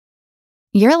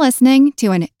You're listening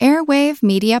to an Airwave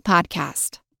Media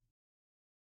Podcast.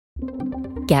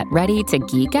 Get ready to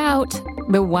geek out.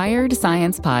 The Wired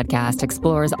Science Podcast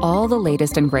explores all the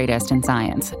latest and greatest in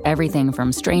science. Everything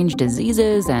from strange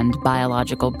diseases and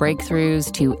biological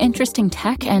breakthroughs to interesting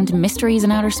tech and mysteries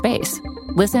in outer space.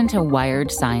 Listen to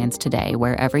Wired Science today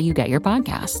wherever you get your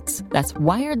podcasts. That's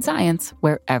Wired Science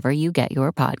wherever you get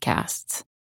your podcasts.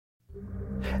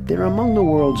 They're among the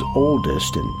world's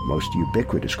oldest and most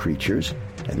ubiquitous creatures,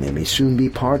 and they may soon be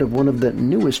part of one of the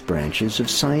newest branches of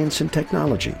science and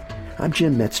technology. I'm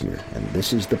Jim Metzner, and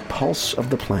this is the Pulse of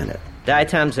the Planet.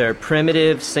 Diatoms are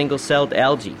primitive, single-celled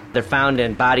algae. They're found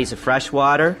in bodies of fresh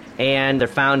water, and they're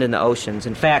found in the oceans.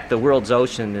 In fact, the world's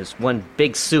ocean is one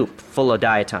big soup full of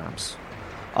diatoms.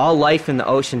 All life in the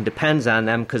ocean depends on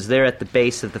them because they're at the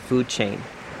base of the food chain.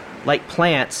 Like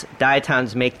plants,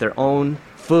 diatoms make their own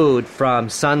food from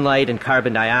sunlight and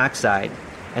carbon dioxide,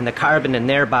 and the carbon in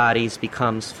their bodies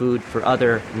becomes food for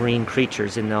other marine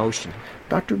creatures in the ocean.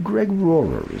 Dr. Greg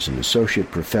Rohrer is an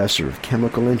associate professor of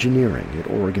chemical engineering at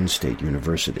Oregon State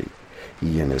University.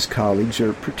 He and his colleagues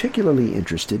are particularly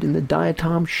interested in the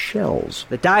diatom shells.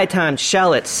 The diatom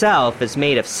shell itself is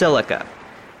made of silica.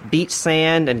 Beach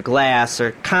sand and glass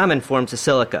are common forms of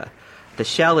silica. The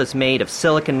shell is made of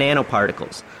silica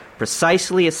nanoparticles,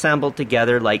 precisely assembled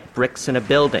together like bricks in a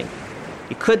building.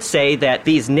 You could say that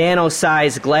these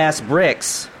nano-sized glass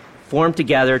bricks form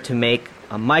together to make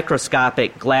a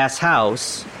microscopic glass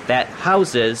house that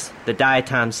houses the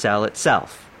diatom cell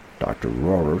itself. Dr.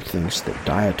 Rohrer thinks that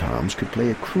diatoms could play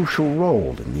a crucial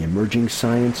role in the emerging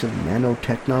science of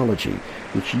nanotechnology,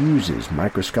 which uses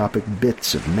microscopic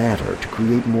bits of matter to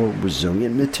create more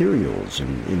resilient materials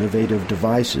and innovative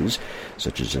devices,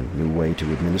 such as a new way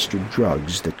to administer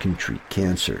drugs that can treat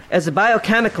cancer. As a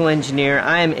biochemical engineer,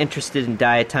 I am interested in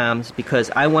diatoms because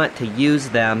I want to use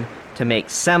them to make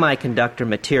semiconductor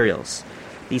materials.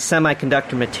 These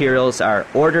semiconductor materials are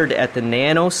ordered at the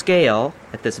nano scale,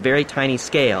 at this very tiny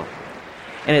scale.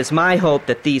 And it's my hope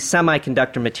that these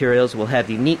semiconductor materials will have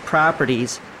unique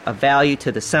properties of value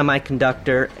to the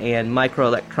semiconductor and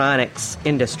microelectronics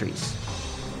industries.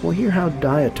 We'll hear how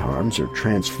diatoms are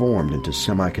transformed into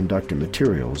semiconductor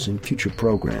materials in future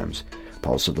programs.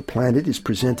 Pulse of the Planet is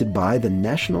presented by the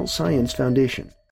National Science Foundation.